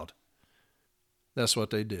filed. That's what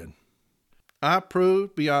they did. I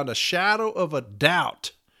proved beyond a shadow of a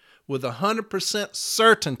doubt, with 100%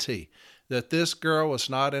 certainty, that this girl was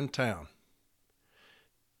not in town.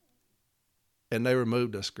 And they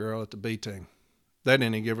removed this girl at the B team. They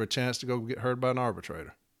didn't even give her a chance to go get heard by an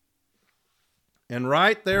arbitrator. And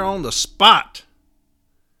right there on the spot,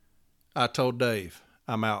 I told Dave,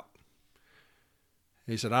 I'm out.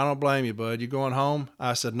 He said, I don't blame you, bud. You going home?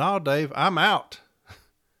 I said, no, Dave, I'm out.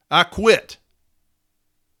 I quit.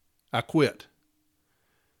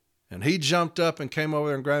 And he jumped up and came over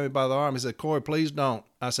there and grabbed me by the arm. He said, Corey, please don't.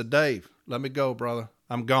 I said, Dave, let me go, brother.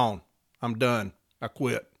 I'm gone. I'm done. I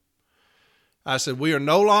quit. I said, we are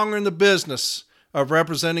no longer in the business of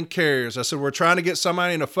representing carriers. I said, we're trying to get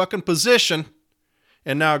somebody in a fucking position,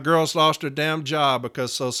 and now a girl's lost her damn job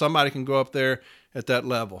because so somebody can go up there at that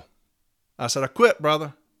level. I said, I quit,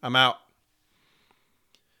 brother. I'm out.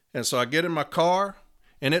 And so I get in my car,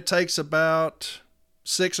 and it takes about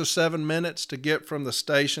 6 or 7 minutes to get from the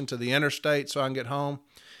station to the interstate so I can get home.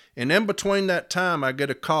 And in between that time, I get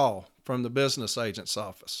a call from the business agent's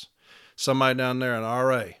office. Somebody down there in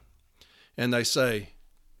RA. And they say,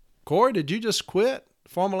 Corey, did you just quit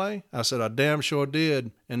Formula A? I said, I damn sure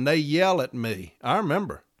did. And they yell at me. I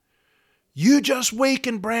remember. You just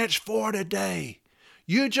weakened Branch 4 today.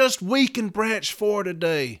 You just weakened Branch 4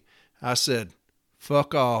 today. I said,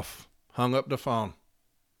 fuck off. Hung up the phone.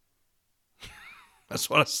 That's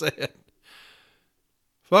what I said.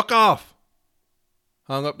 Fuck off.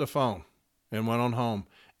 Hung up the phone and went on home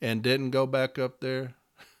and didn't go back up there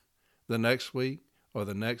the next week or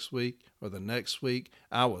the next week or the next week.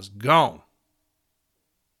 I was gone.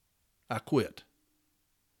 I quit.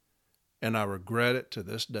 And I regret it to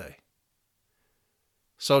this day.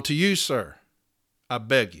 So to you, sir, I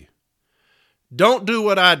beg you, don't do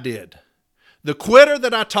what I did. The quitter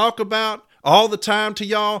that I talk about all the time to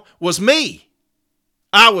y'all was me.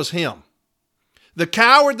 I was him. The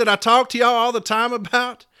coward that I talk to y'all all the time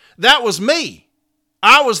about, that was me.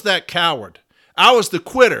 I was that coward. I was the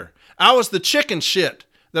quitter. I was the chicken shit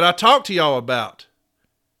that I talk to y'all about.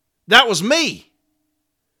 That was me.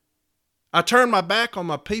 I turned my back on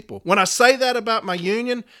my people. When I say that about my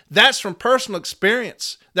union, that's from personal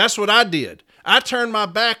experience. That's what I did. I turned my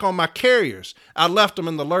back on my carriers. I left them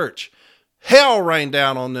in the lurch. Hell rained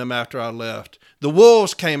down on them after I left. The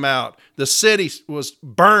wolves came out. The city was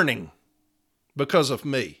burning because of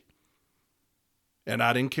me. And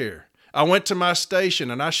I didn't care. I went to my station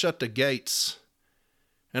and I shut the gates.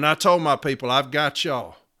 And I told my people, I've got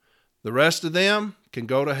y'all. The rest of them can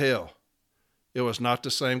go to hell. It was not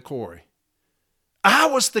the same Corey. I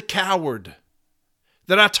was the coward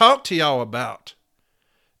that I talked to y'all about.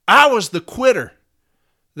 I was the quitter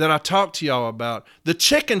that I talked to y'all about. The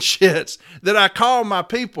chicken shits that I called my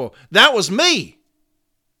people. That was me.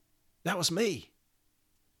 That was me.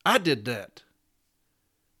 I did that.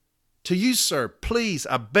 To you, sir, please,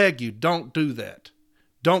 I beg you, don't do that.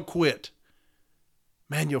 Don't quit.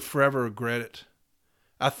 Man, you'll forever regret it.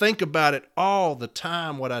 I think about it all the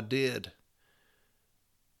time, what I did.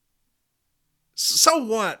 So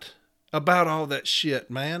what about all that shit,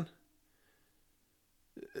 man?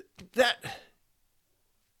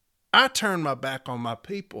 I turned my back on my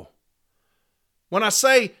people. When I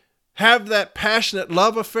say have that passionate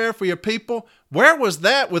love affair for your people, where was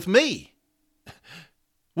that with me?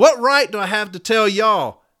 What right do I have to tell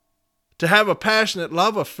y'all to have a passionate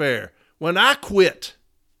love affair when I quit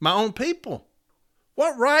my own people?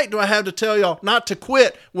 What right do I have to tell y'all not to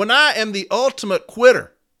quit when I am the ultimate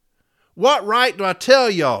quitter? What right do I tell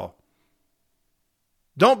y'all?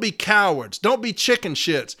 Don't be cowards. Don't be chicken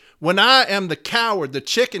shits when I am the coward, the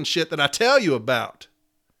chicken shit that I tell you about.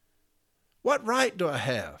 What right do I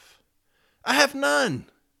have? I have none.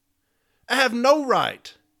 I have no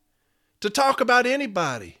right to talk about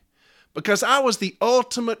anybody because I was the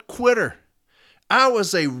ultimate quitter. I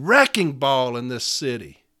was a wrecking ball in this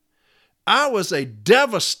city. I was a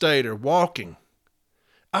devastator walking.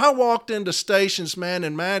 I walked into stations, man,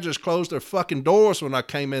 and managers closed their fucking doors when I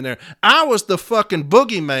came in there. I was the fucking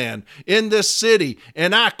boogeyman in this city,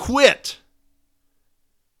 and I quit.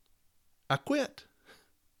 I quit.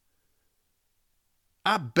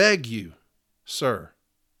 I beg you, sir.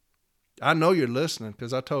 I know you're listening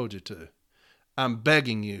because I told you to. I'm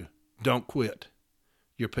begging you, don't quit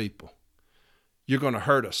your people. You're going to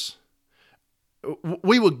hurt us.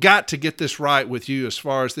 We've got to get this right with you as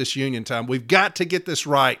far as this union time. We've got to get this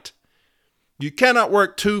right. You cannot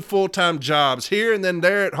work 2 full-time jobs here and then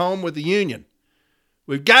there at home with the union.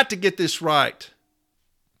 We've got to get this right.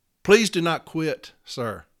 Please do not quit,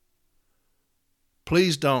 sir.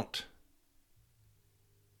 Please don't.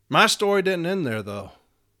 My story didn't end there, though.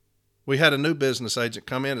 We had a new business agent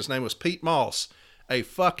come in. His name was Pete Moss. A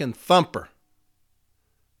fucking thumper.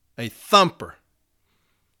 A thumper.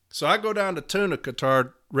 So I go down to Tunica to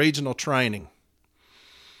our regional training.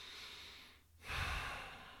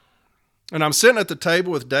 And I'm sitting at the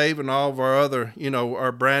table with Dave and all of our other,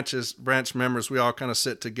 our branch members. We all kind of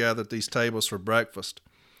sit together at these tables for breakfast.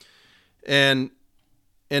 And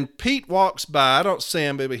Pete walks by. I don't see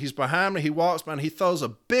him, but he's behind me. He walks by and he throws a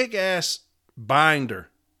big-ass binder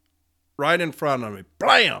right in front of me.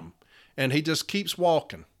 Blam! And he just keeps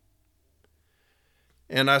walking.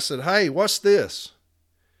 And I said, hey, what's this?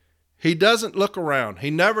 He doesn't look around.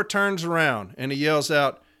 He never turns around. And he yells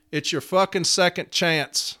out, it's your fucking second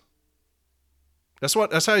chance. That's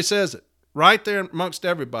how he says it. Right there amongst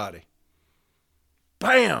everybody.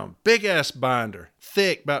 Bam! Big-ass binder.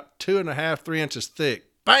 Thick, about 2.5, 3 inches thick.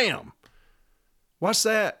 Bam! What's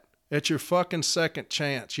that? It's your fucking second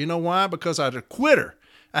chance. You know why? Because I was a quitter.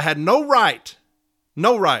 I had no right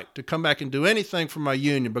to come back and do anything for my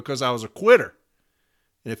union because I was a quitter.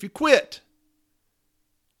 And if you quit,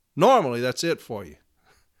 normally that's it for you.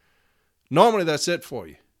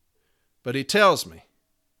 But he tells me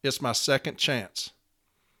it's my second chance.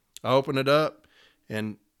 I open it up,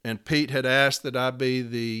 and Pete had asked that I be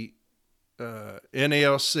the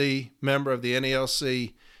NALC member of the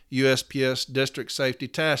NALC USPS District Safety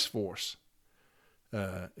Task Force.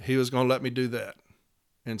 He was going to let me do that.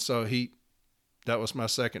 And so that was my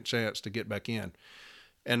second chance to get back in.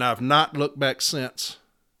 And I've not looked back since.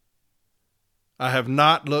 I have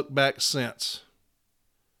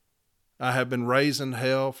been raising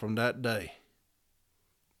hell from that day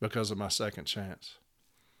because of my second chance.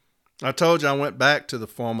 I told you I went back to the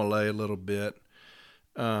Formal A little bit.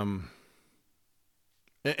 And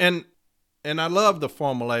I loved the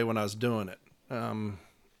Formal A when I was doing it.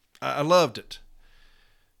 I loved it.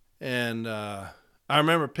 And I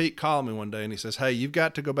remember Pete called me one day and he says, hey, you've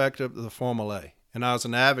got to go back to the Formal A. And I was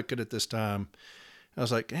an advocate at this time. I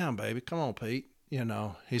was like, damn, baby, come on, Pete.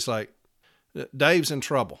 He's like, Dave's in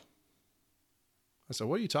trouble. I said,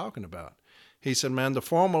 what are you talking about? He said, man, the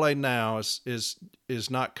Formal A now is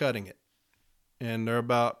not cutting it. And they're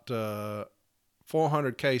about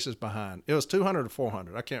 400 cases behind. It was 200 or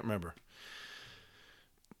 400. I can't remember.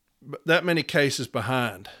 But that many cases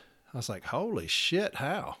behind. I was like, holy shit,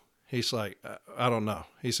 how? He's like, I don't know.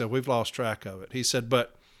 He said, we've lost track of it. He said,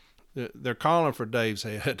 but they're calling for Dave's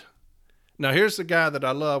head. Now, here's the guy that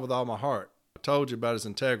I love with all my heart. I told you about his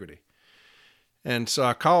integrity. And so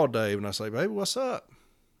I called Dave and I was like, baby, what's up?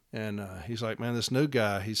 And he's like, man, this new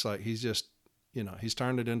guy, he's just, he's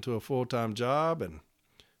turned it into a full-time job and,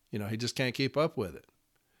 he just can't keep up with it.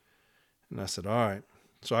 And I said, all right.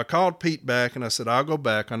 So I called Pete back and I said, I'll go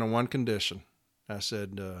back under one condition. I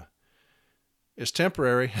said, it's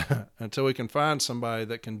temporary until we can find somebody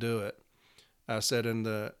that can do it. I said, and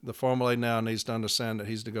the Formal A now needs to understand that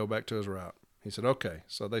he's to go back to his route. He said, okay.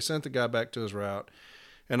 So they sent the guy back to his route.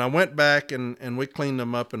 And I went back and we cleaned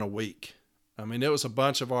them up in a week. I mean, it was a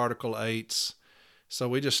bunch of Article 8s. So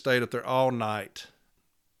we just stayed up there all night,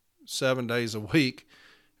 7 days a week,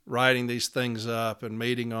 writing these things up and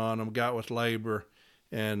meeting on them, got with labor,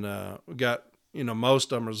 and we got,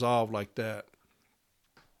 most of them resolved like that.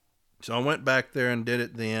 So I went back there and did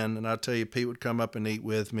it then. And I'll tell you, Pete would come up and eat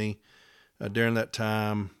with me during that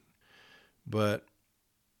time. But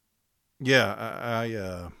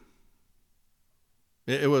yeah,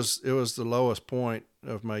 it was the lowest point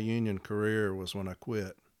of my union career was when I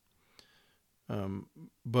quit.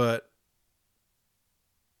 But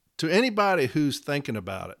to anybody who's thinking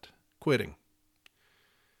about it, quitting,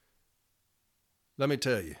 let me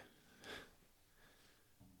tell you,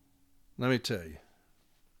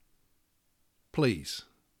 please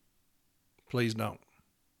don't.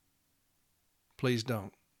 Please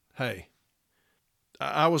don't. Hey,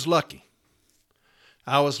 I was lucky.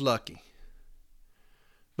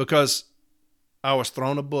 Because I was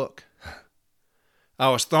thrown a book.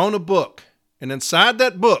 And inside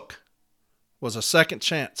that book was a second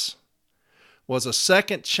chance.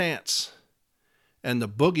 And the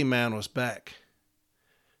boogeyman was back.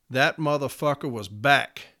 That motherfucker was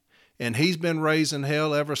back. And he's been raising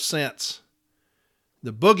hell ever since.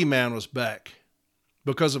 The boogeyman was back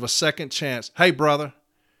because of a second chance. Hey, brother,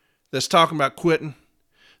 that's talking about quitting.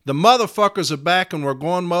 The motherfuckers are back and we're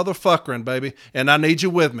going motherfuckering, baby. And I need you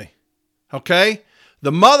with me. Okay?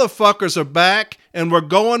 The motherfuckers are back and we're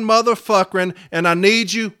going motherfuckering and I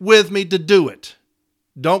need you with me to do it.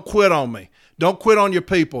 Don't quit on me. Don't quit on your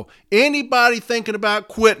people. Anybody thinking about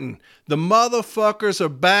quitting, the motherfuckers are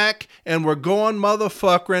back and we're going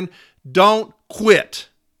motherfuckering. Don't quit,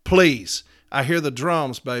 please. I hear the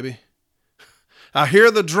drums, baby. I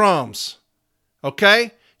hear the drums.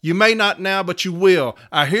 Okay? You may not now, but you will.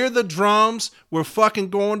 I hear the drums. We're fucking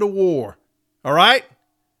going to war. All right?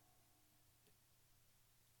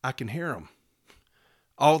 I can hear them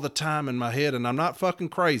all the time in my head, and I'm not fucking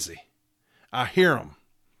crazy. I hear them.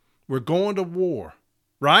 We're going to war,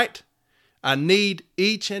 right? I need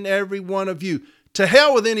each and every one of you. To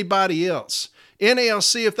hell with anybody else.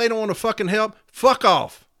 NALC, if they don't want to fucking help, fuck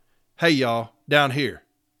off. Hey, y'all, down here.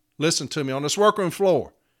 Listen to me on this workroom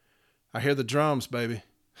floor. I hear the drums, baby.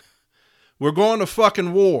 We're going to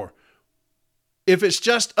fucking war. If it's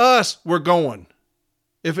just us, we're going.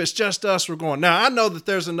 If it's just us, we're going. Now, I know that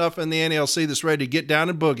there's enough in the NLC that's ready to get down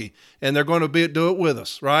and boogie, and they're going to do it with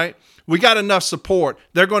us, right? We got enough support.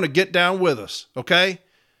 They're going to get down with us, okay?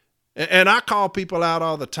 And I call people out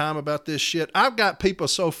all the time about this shit. I've got people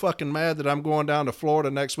so fucking mad that I'm going down to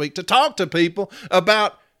Florida next week to talk to people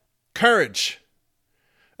about courage,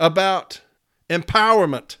 about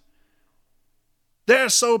empowerment. There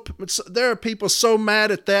are people so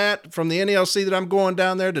mad at that from the NLC that I'm going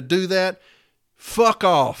down there to do that. Fuck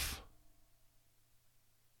off.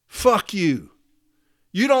 Fuck you.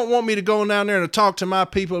 You don't want me to go down there and talk to my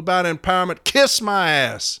people about empowerment? Kiss my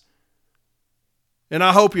ass. And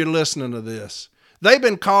I hope you're listening to this. They've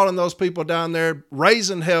been calling those people down there,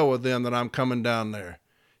 raising hell with them that I'm coming down there.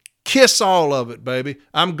 Kiss all of it, baby.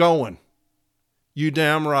 I'm going. You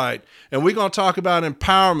damn right. And we're going to talk about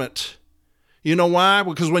empowerment. You know why?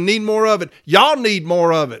 Because we need more of it. Y'all need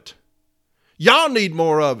more of it. Y'all need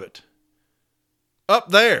more of it. Up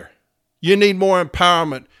there, you need more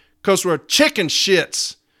empowerment because we're chicken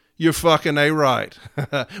shits. You're fucking A-right.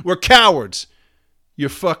 We're cowards. You're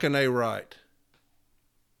fucking A-right.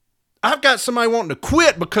 I've got somebody wanting to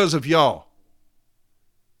quit because of y'all.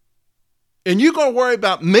 And you're going to worry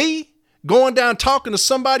about me going down talking to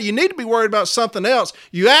somebody? You need to be worried about something else.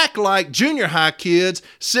 You act like junior high kids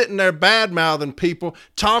sitting there bad-mouthing people,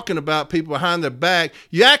 talking about people behind their back.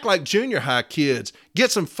 You act like junior high kids.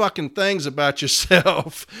 Get some fucking things about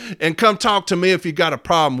yourself and come talk to me if you got a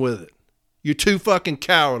problem with it. You're too fucking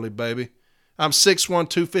cowardly, baby. I'm 6'1",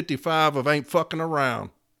 255 of ain't fucking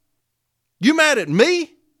around. You mad at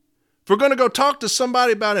me? If we're going to go talk to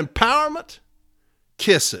somebody about empowerment,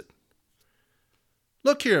 kiss it.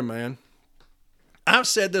 Look here, man. I've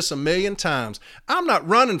said this a million times. I'm not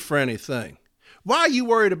running for anything. Why are you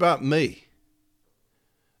worried about me?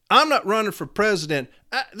 I'm not running for president.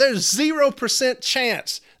 There's 0%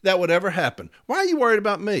 chance that would ever happen. Why are you worried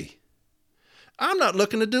about me? I'm not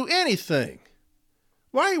looking to do anything.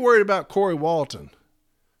 Why are you worried about Corey Walton?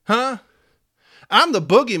 Huh? I'm the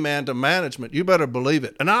boogeyman to management. You better believe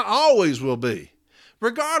it. And I always will be.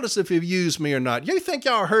 Regardless if you've used me or not. You think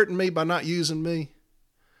y'all are hurting me by not using me?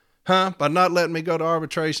 Huh? By not letting me go to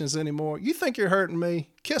arbitrations anymore? You think you're hurting me?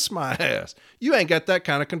 Kiss my ass. You ain't got that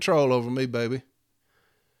kind of control over me, baby.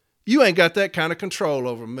 You ain't got that kind of control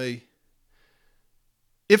over me.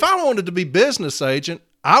 If I wanted to be business agent,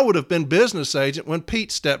 I would have been business agent when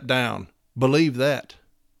Pete stepped down. Believe that.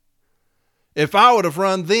 If I would have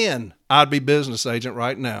run then, I'd be business agent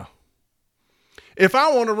right now. If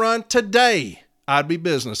I want to run today, I'd be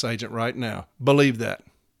business agent right now. Believe that.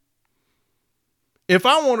 If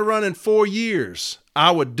I want to run in 4 years,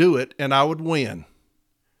 I would do it and I would win.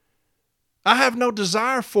 I have no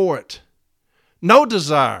desire for it. No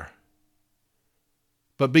desire.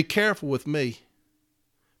 But be careful with me.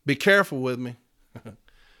 Be careful with me.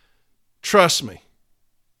 Trust me.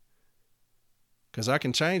 Because I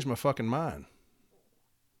can change my fucking mind.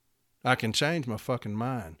 I can change my fucking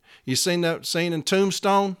mind. You seen that scene in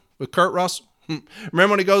Tombstone with Kurt Russell?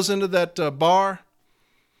 Remember when he goes into that bar?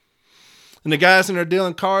 And the guy's in there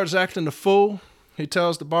dealing cards, acting a fool. He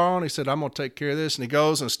tells the bar owner, he said, I'm going to take care of this. And he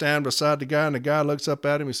goes and stands beside the guy, and the guy looks up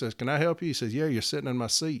at him. He says, can I help you? He says, yeah, you're sitting in my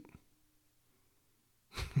seat.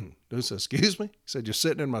 Dude says, excuse me? He said, you're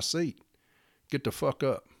sitting in my seat. Get the fuck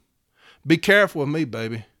up. Be careful with me,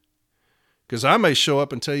 baby. Because I may show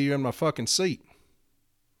up and tell you you're in my fucking seat.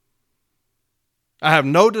 I have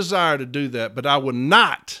no desire to do that, but I will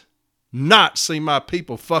not see my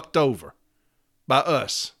people fucked over by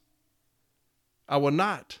us. I will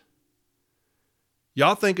not.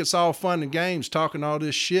 Y'all think it's all fun and games talking all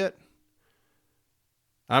this shit?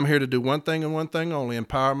 I'm here to do one thing and one thing only,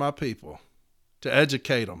 empower my people, to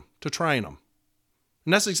educate them, to train them.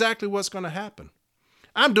 And that's exactly what's going to happen.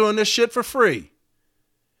 I'm doing this shit for free.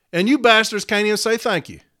 And you bastards can't even say thank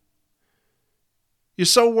you. You're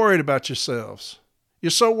so worried about yourselves. You're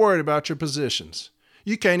so worried about your positions.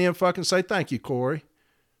 You can't even fucking say thank you, Corey,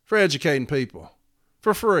 for educating people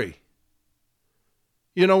for free.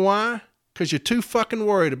 You know why? Because you're too fucking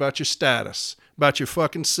worried about your status, about your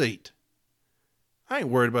fucking seat. I ain't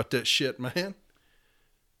worried about that shit, man.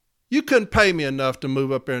 You couldn't pay me enough to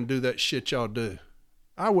move up there and do that shit y'all do.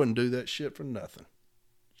 I wouldn't do that shit for nothing.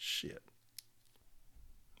 Shit.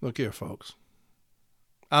 Look here, folks.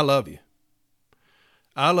 I love you.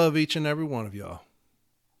 I love each and every one of y'all.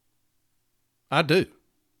 I do.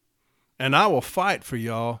 And I will fight for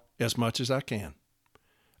y'all as much as I can.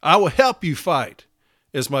 I will help you fight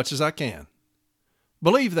as much as I can.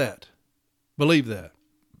 Believe that. Believe that.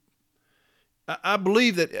 I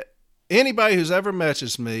believe that anybody who's ever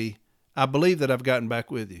messaged me, I believe that I've gotten back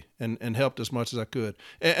with you and helped as much as I could.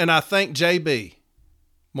 And I thank JB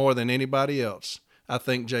more than anybody else. I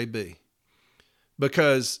thank JB.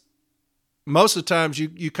 Because most of the times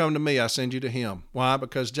you come to me, I send you to him. Why?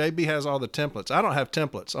 Because JB has all the templates. I don't have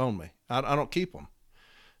templates on me. I don't keep them.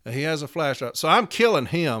 He has a flash drive. So I'm killing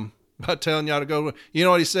him by telling y'all to go. You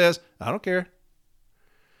know what he says? I don't care.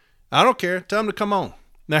 I don't care. Tell him to come on.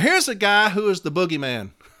 Now here's a guy who is the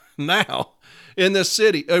boogeyman now in this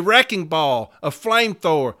city. A wrecking ball, a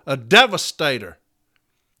flamethrower, a devastator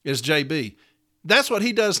is JB. That's what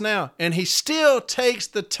he does now. And he still takes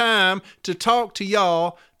the time to talk to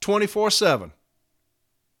y'all 24/7.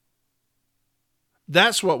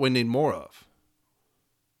 That's what we need more of.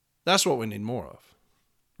 That's what we need more of,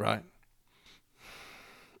 right?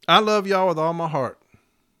 I love y'all with all my heart.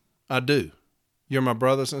 I do. You're my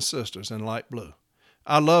brothers and sisters in light blue.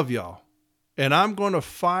 I love y'all. And I'm going to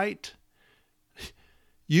fight.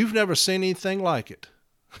 You've never seen anything like it.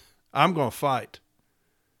 I'm going to fight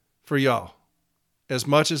for y'all as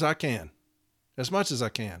much as I can. As much as I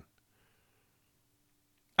can.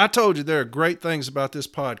 I told you there are great things about this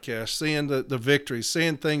podcast, seeing the victories,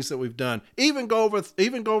 seeing things that we've done. Even go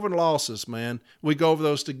over losses, man. We go over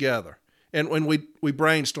those together. And when we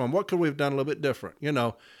brainstorm, what could we have done a little bit different? You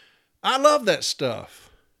know, I love that stuff.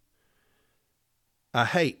 I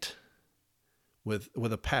hate with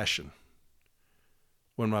a passion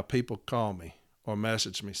when my people call me or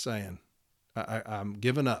message me saying, I'm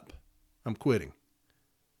giving up. I'm quitting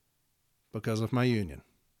because of my union.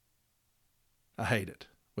 I hate it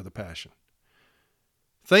with a passion.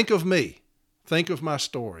 Think of me. Think of my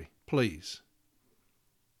story, please.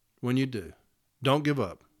 When you do, don't give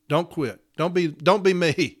up. Don't quit. Don't be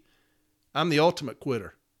me. I'm the ultimate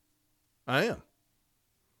quitter. I am.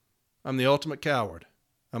 I'm the ultimate coward.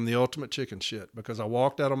 I'm the ultimate chicken shit because I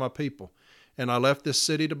walked out on my people and I left this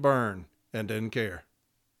city to burn and didn't care.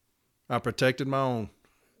 I protected my own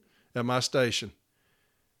at my station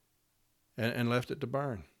and left it to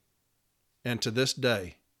burn. And to this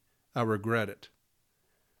day, I regret it.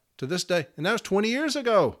 To this day. And that was 20 years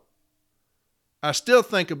ago. I still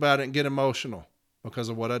think about it and get emotional because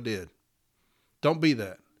of what I did. Don't be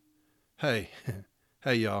that. Hey,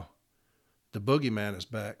 y'all. The boogeyman is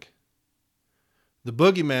back. The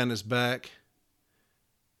boogeyman is back.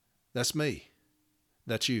 That's me.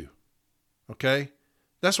 That's you. Okay?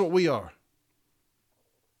 That's what we are.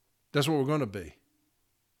 That's what we're going to be.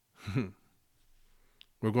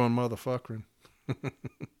 We're going motherfuckering.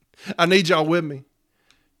 I need y'all with me.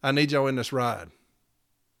 I need y'all in this ride.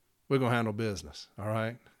 We're going to handle business. All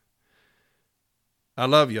right? I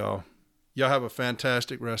love y'all. Y'all have a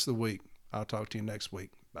fantastic rest of the week. I'll talk to you next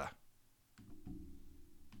week.